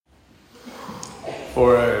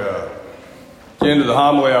For the end of the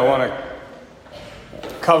homily, I want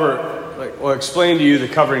to explain to you the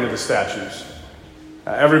covering of the statues.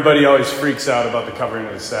 Everybody always freaks out about the covering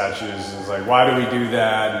of the statues. It's like, why do we do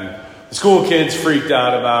that? And the school kids freaked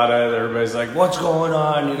out about it. Everybody's like, what's going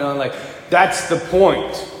on? That's the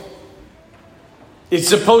point. It's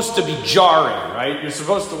supposed to be jarring, right? You're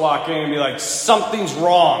supposed to walk in and be like, something's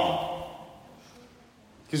wrong.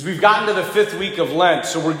 Because we've gotten to the 5th week of Lent,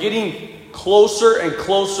 so we're getting closer and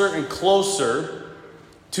closer and closer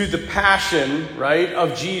to the passion, right,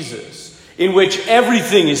 of Jesus, in which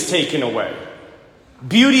everything is taken away.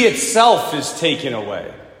 Beauty itself is taken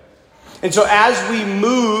away. And so as we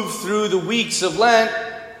move through the weeks of Lent,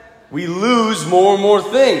 we lose more and more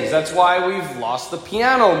things. That's why we've lost the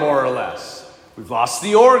piano, more or less. We've lost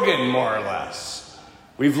the organ, more or less.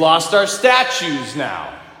 We've lost our statues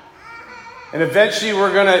now. And eventually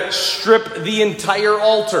we're going to strip the entire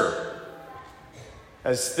altar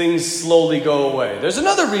as things slowly go away. There's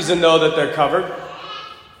another reason, though, that they're covered.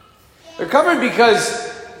 They're covered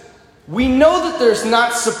because we know that they're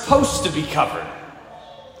not supposed to be covered.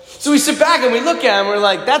 So we sit back and we look at them and we're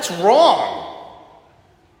like, that's wrong.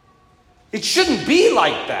 It shouldn't be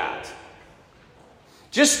like that.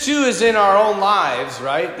 Just too as in our own lives,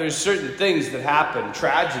 right? There's certain things that happen,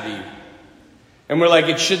 tragedy. And we're like,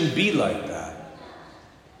 it shouldn't be like that.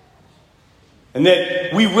 And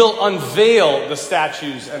that we will unveil the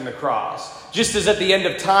statues and the cross. Just as at the end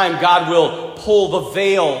of time, God will pull the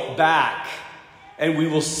veil back. And we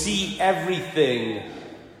will see everything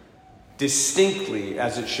distinctly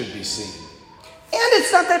as it should be seen. And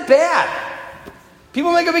it's not that bad.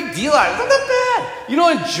 People make a big deal out of it. It's not that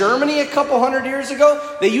bad. In Germany a couple hundred years ago,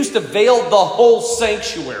 they used to veil the whole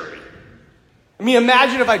sanctuary. I mean,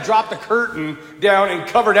 imagine if I dropped the curtain down and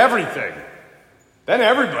covered everything. Then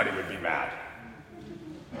everybody would be mad.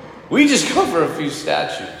 We just cover a few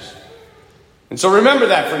statues. And so remember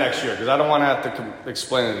that for next year, because I don't want to have to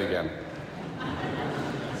explain it again.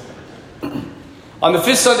 On the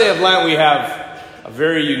 5th Sunday of Lent, we have a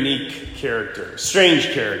very unique character,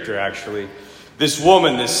 strange character, actually. This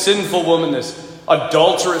woman, this sinful woman, this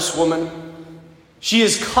adulterous woman, she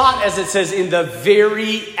is caught, as it says, in the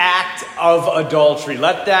very act of adultery.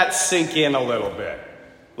 Let that sink in a little bit.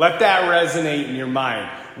 Let that resonate in your mind.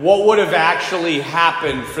 What would have actually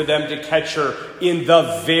happened for them to catch her in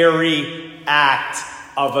the very act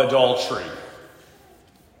of adultery?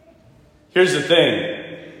 Here's the thing.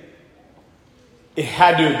 It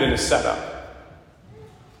had to have been a setup.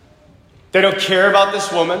 They don't care about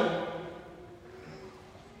this woman.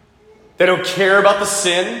 They don't care about the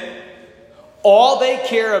sin. All they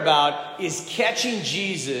care about is catching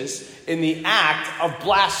Jesus in the act of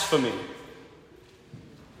blasphemy.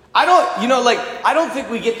 I don't think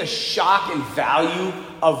we get the shock and value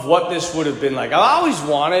of what this would have been like. I always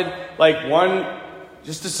wanted,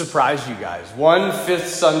 just to surprise you guys, one 5th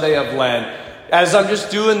Sunday of Lent, as I'm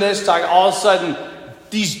just doing this, all of a sudden,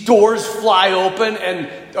 these doors fly open and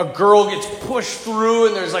a girl gets pushed through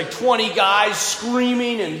and there's 20 guys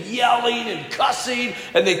screaming and yelling and cussing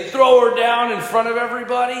and they throw her down in front of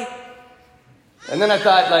everybody. And then I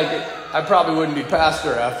thought, I probably wouldn't be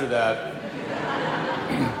pastor after that.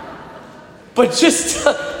 But just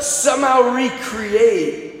to somehow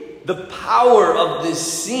recreate the power of this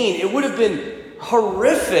scene, it would have been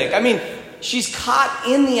horrific. I mean, she's caught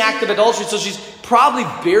in the act of adultery, so she's probably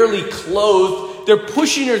barely clothed. They're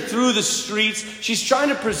pushing her through the streets. She's trying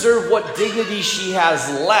to preserve what dignity she has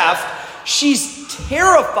left. She's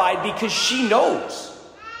terrified because she knows.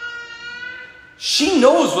 She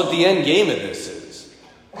knows what the end game of this is.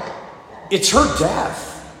 It's her death.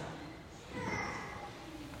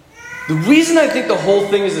 The reason I think the whole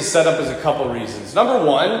thing is a setup is a couple reasons. Number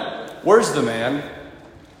one, where's the man?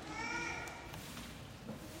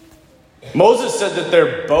 Moses said that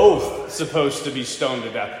they're both supposed to be stoned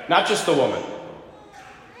to death, not just the woman.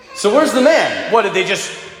 So where's the man? What, did they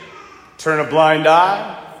just turn a blind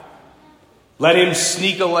eye? Let him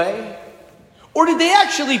sneak away? Or did they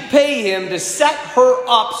actually pay him to set her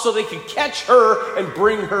up so they could catch her and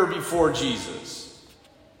bring her before Jesus?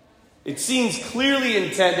 It seems clearly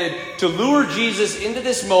intended to lure Jesus into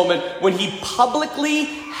this moment when he publicly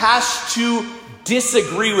has to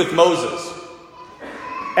disagree with Moses.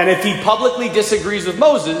 And if he publicly disagrees with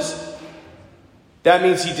Moses, that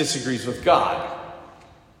means he disagrees with God,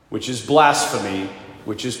 which is blasphemy,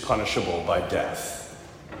 which is punishable by death.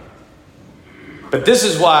 But this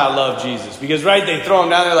is why I love Jesus. Because, right, they throw him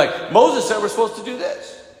down there like, Moses said we're supposed to do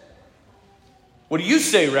this. What do you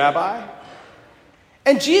say, Rabbi?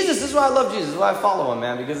 And Jesus, this is why I love Jesus. This is why I follow him,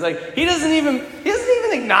 man. Because, he doesn't even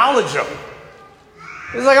acknowledge him.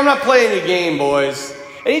 He's like, I'm not playing a game, boys.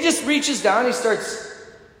 And he just reaches down,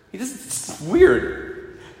 it's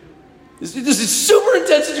weird. This is a super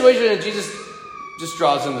intense situation, and Jesus just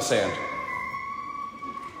draws in the sand.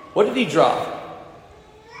 What did he draw?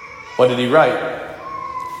 What did he write?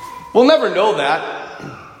 We'll never know that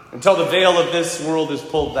until the veil of this world is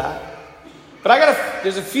pulled back. But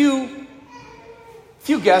there's a few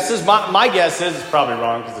guesses. My guess is, it's probably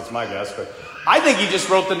wrong because it's my guess, but I think he just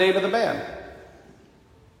wrote the name of the man.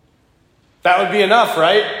 That would be enough,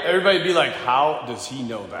 right? Everybody would be like, how does he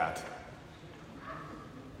know that?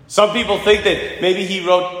 Some people think that maybe he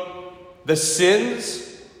wrote the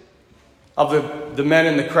sins of the men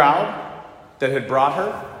in the crowd that had brought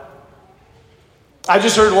her. I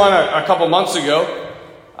just heard one a couple months ago.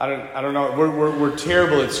 I don't know. We're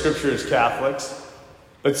terrible at scripture as Catholics.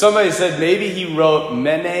 But somebody said maybe he wrote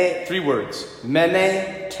Mene, 3 words.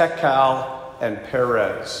 Mene, Tekel, and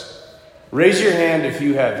Perez. Raise your hand if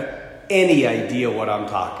you have any idea what I'm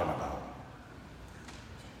talking about.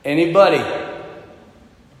 Anybody?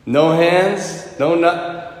 No hands?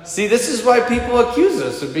 No. See, this is why people accuse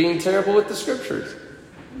us of being terrible with the scriptures.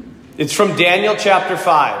 It's from Daniel chapter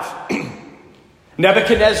 5.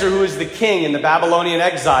 Nebuchadnezzar, who is the king in the Babylonian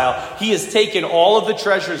exile, he has taken all of the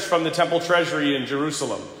treasures from the temple treasury in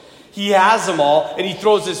Jerusalem. He has them all, and he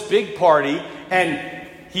throws this big party, and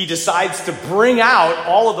he decides to bring out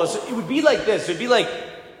all of those. It would be like this. It would be like,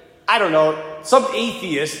 I don't know, some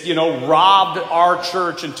atheist, robbed our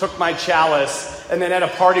church and took my chalice and then had a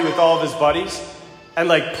party with all of his buddies and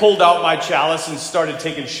pulled out my chalice and started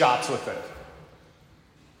taking shots with it.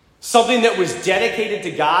 Something that was dedicated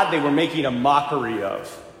to God, they were making a mockery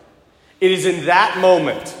of. It is in that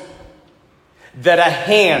moment that a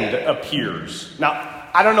hand appears. Now,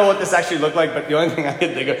 I don't know what this actually looked like, but the only thing I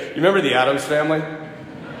could think of, you remember the Addams Family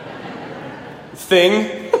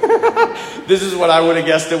thing? This is what I would have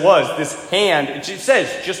guessed it was. This hand, it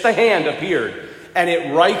says just a hand appeared. And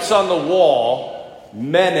it writes on the wall,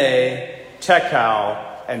 Mene, Tekel,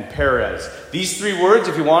 and Perez. These 3 words,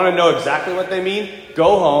 if you want to know exactly what they mean,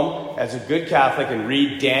 go home as a good Catholic and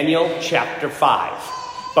read Daniel chapter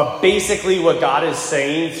 5. But basically what God is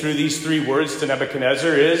saying through these 3 words to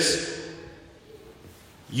Nebuchadnezzar is,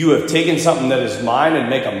 you have taken something that is mine and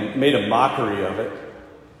made a mockery of it.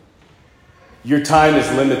 Your time is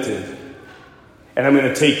limited, and I'm going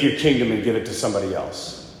to take your kingdom and give it to somebody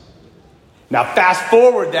else. Now fast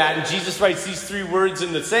forward that, and Jesus writes these 3 words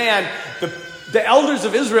in the sand. The elders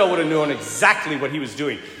of Israel would have known exactly what he was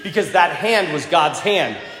doing, because that hand was God's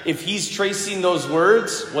hand. If he's tracing those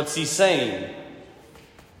words, what's he saying?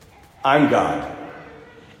 I'm God.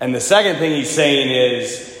 And the second thing he's saying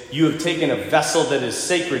is, you have taken a vessel that is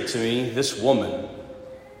sacred to me, this woman,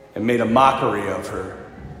 and made a mockery of her.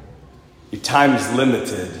 Your time is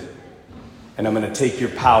limited, and I'm going to take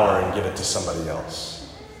your power and give it to somebody else.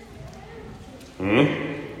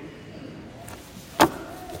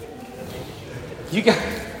 You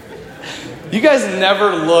guys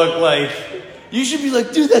never look like, you should be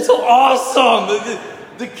like, dude, that's awesome.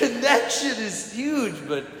 The connection is huge.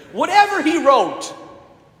 But whatever he wrote,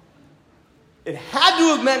 it had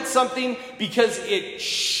to have meant something, because it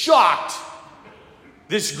shocked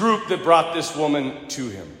this group that brought this woman to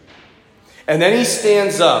him. And then he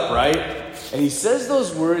stands up, right? And he says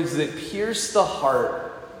those words that pierce the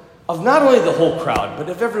heart of not only the whole crowd, but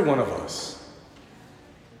of every one of us.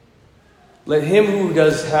 Let him who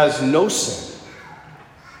has no sin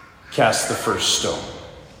cast the first stone.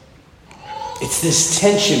 It's this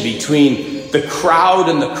tension between the crowd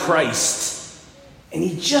and the Christ. And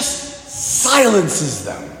he just silences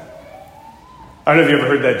them. I don't know if you ever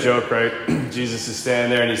heard that joke, right? Jesus is standing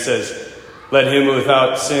there and he says, let him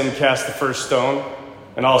without sin cast the first stone.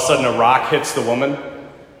 And all of a sudden a rock hits the woman.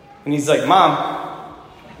 And he's like, Mom.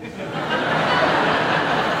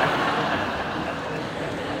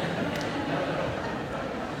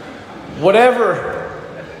 Whatever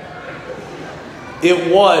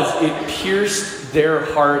it was, it pierced their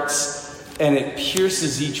hearts, and it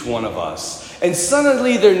pierces each one of us. And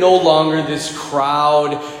suddenly they're no longer this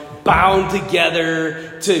crowd bound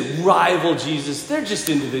together to rival Jesus. They're just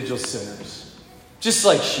individual sinners, just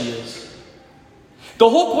like she is. The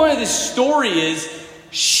whole point of this story is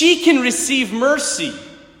she can receive mercy.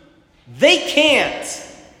 They can't.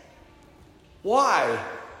 Why?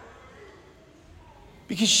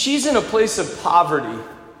 Because she's in a place of poverty.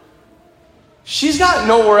 She's got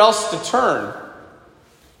nowhere else to turn.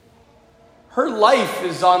 Her life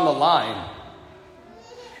is on the line.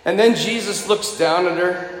 And then Jesus looks down at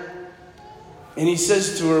her and he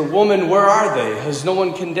says to her, woman, where are they? Has no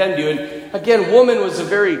one condemned you? And again, woman was a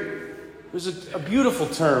very It was a beautiful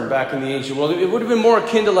term back in the ancient world. It would have been more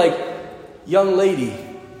akin to like, young lady,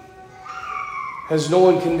 has no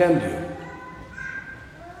one condemned you?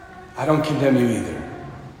 I don't condemn you either.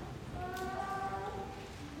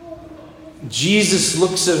 Jesus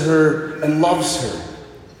looks at her and loves her.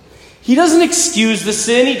 He doesn't excuse the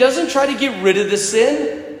sin. He doesn't try to get rid of the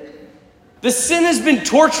sin. The sin has been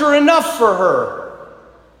torture enough for her.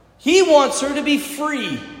 He wants her to be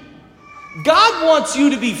free. God wants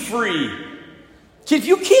you to be free. If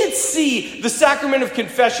you can't see the sacrament of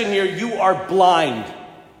confession here, you are blind.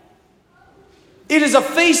 It is a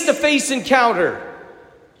face-to-face encounter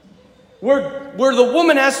where the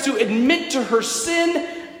woman has to admit to her sin.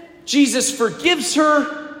 Jesus forgives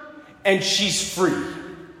her, and she's free.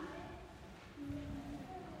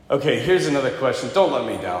 Okay, here's another question. Don't let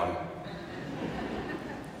me down.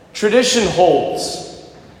 Tradition holds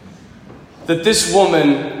that this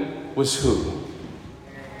woman was who?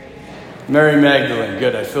 Mary Magdalene.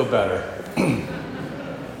 Good, I feel better.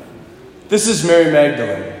 This is Mary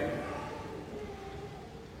Magdalene,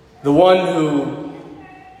 the one who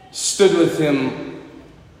stood with him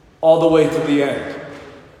all the way to the end.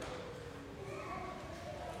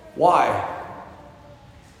 Why?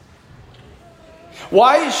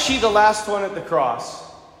 Why is she the last one at the cross?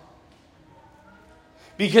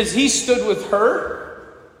 Because he stood with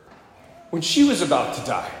her when she was about to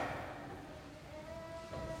die.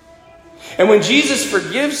 And when Jesus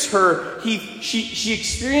forgives her, she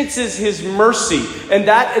experiences his mercy, and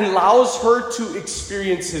that allows her to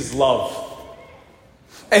experience his love.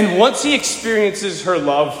 And once he experiences her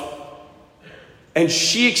love, and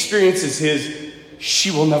she experiences his,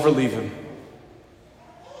 she will never leave him.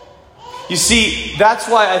 You see, that's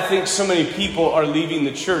why I think so many people are leaving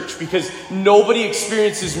the church, because nobody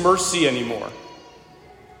experiences mercy anymore.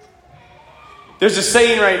 There's a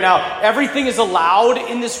saying right now, everything is allowed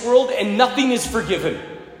in this world and nothing is forgiven.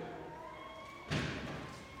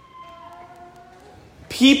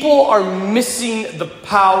 People are missing the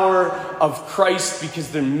power of Christ because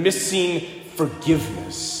they're missing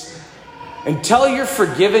forgiveness. Until you're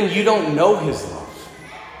forgiven, you don't know his love.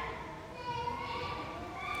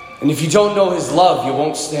 And if you don't know his love, you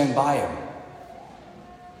won't stand by him.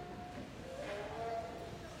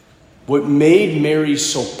 What made Mary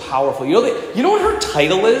so powerful, you know what her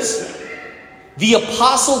title is? The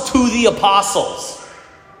Apostle to the Apostles.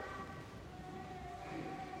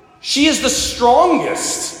 She is the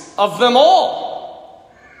strongest of them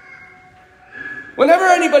all. Whenever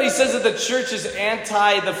anybody says that the church is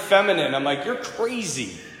anti the feminine, I'm like, you're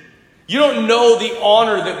crazy. You don't know the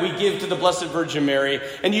honor that we give to the Blessed Virgin Mary,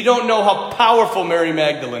 and you don't know how powerful Mary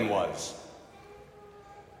Magdalene was.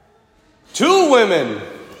 2 women,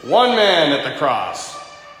 1 man at the cross.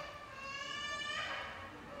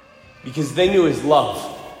 Because they knew his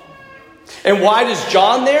love. And why does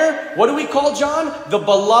John there? What do we call John? The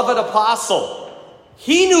beloved apostle.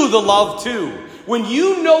 He knew the love too. When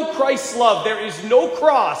you know Christ's love, there is no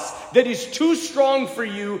cross that is too strong for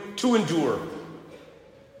you to endure.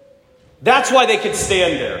 That's why they could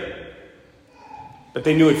stand there. But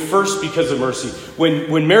they knew it first because of mercy.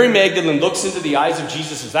 When Mary Magdalene looks into the eyes of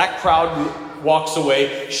Jesus as that crowd walks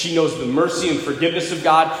away, she knows the mercy and forgiveness of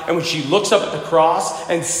God. And when she looks up at the cross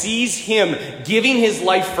and sees him giving his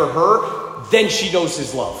life for her, then she knows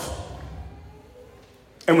his love.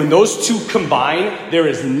 And when those two combine, there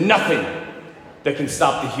is nothing that can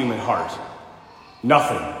stop the human heart.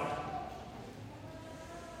 Nothing.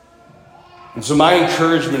 And so my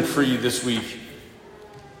encouragement for you this week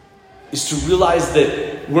is to realize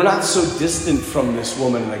that we're not so distant from this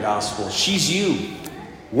woman in the gospel. She's you.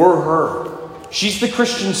 We're her. She's the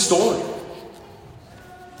Christian story.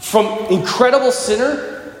 From incredible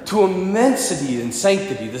sinner to immensity and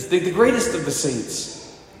sanctity, the greatest of the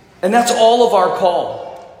saints. And that's all of our call.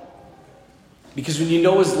 Because when you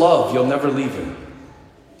know his love, you'll never leave him.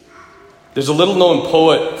 There's a little-known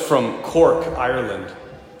poet from Cork, Ireland.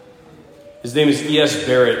 His name is E.S.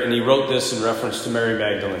 Barrett, and he wrote this in reference to Mary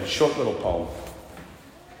Magdalene. Short little poem.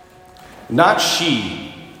 Not she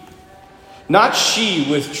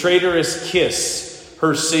with traitorous kiss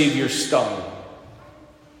her Savior stung.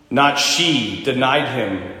 Not she denied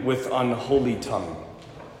him with unholy tongue.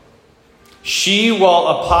 She, while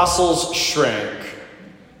apostles shrank,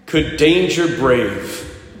 could danger brave,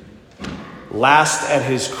 last at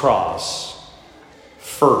his cross,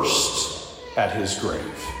 first at his grave.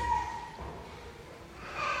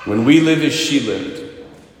 When we live as she lived,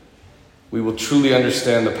 we will truly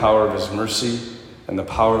understand the power of his mercy and the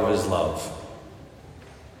power of his love.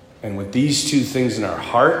 And with these 2 things in our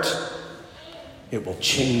heart, it will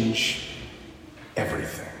change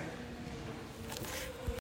everything.